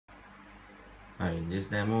Hi, this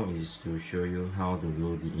demo is to show you how to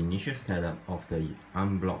do the initial setup of the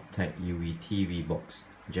Unblock Tech UBox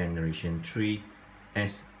Generation 3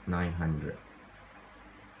 S900.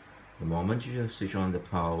 The moment you switch on the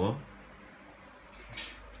power,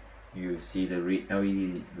 you see the red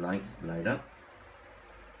LED light light up,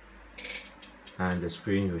 and the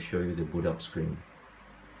screen will show you the boot up screen.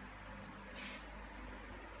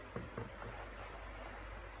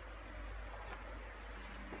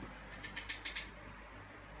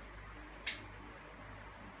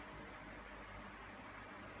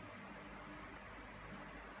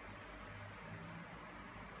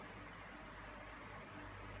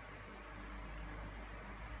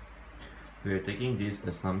 We are taking this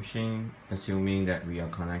assumption, assuming that we are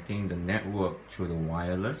connecting the network through the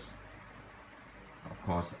wireless. Of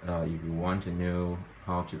course, if you want to know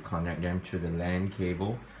how to connect them to the LAN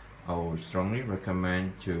cable, I would strongly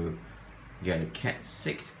recommend to get a Cat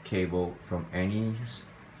 6 cable from any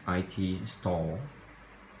IT store,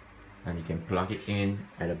 and you can plug it in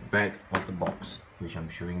at the back of the box, which I'm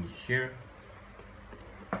showing you here.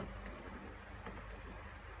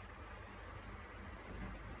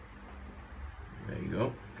 There you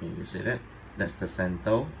go. Can you see that? That's the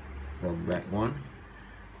center, the back one.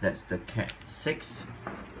 That's the Cat 6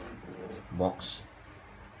 box.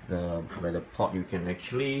 Where the port you can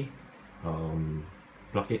actually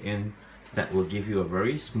plug it in. That will give you a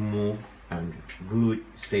very smooth and good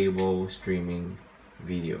stable streaming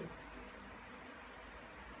video.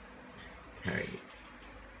 Okay.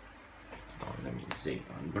 Let me see.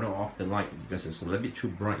 I'm gonna off the light because it's a little bit too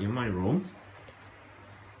bright in my room.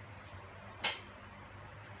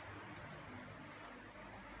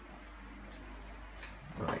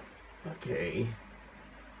 Right, okay.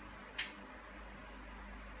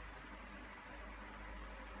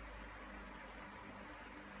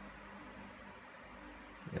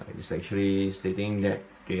 Yeah, it's actually stating that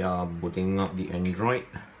they are booting up the Android.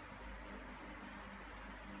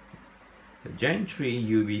 The Gen 3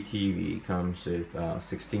 UBTV comes with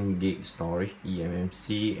 16 gig storage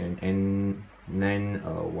eMMC and then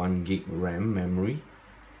 1 gig RAM memory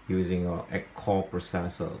using a 8-core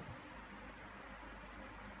processor.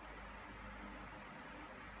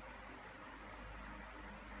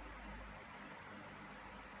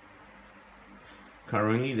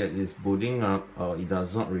 Currently that is booting up, it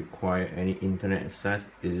does not require any internet access.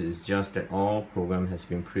 It is just that all program has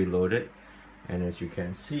been preloaded, and as you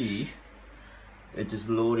can see, it is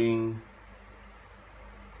loading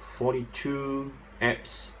 42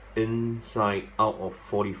 apps inside out of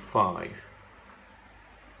 45.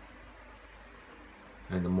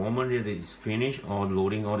 And the moment it is finished or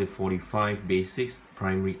loading all the 45 basics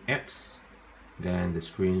primary apps, then the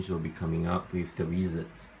screens will be coming up with the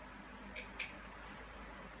results.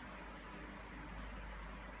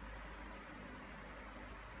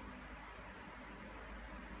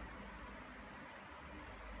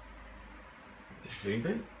 Very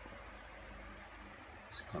good.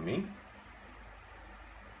 It's coming,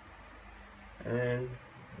 and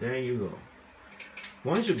there you go.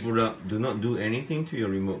 Once you boot up, do not do anything to your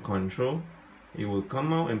remote control. It will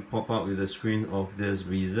come out and pop out with the screen of this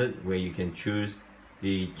wizard where you can choose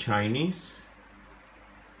the Chinese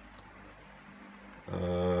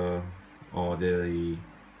or the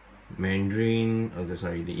Mandarin,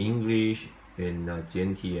 the English in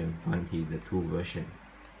简体 and 繁体, the two versions.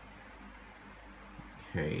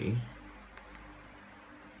 Okay.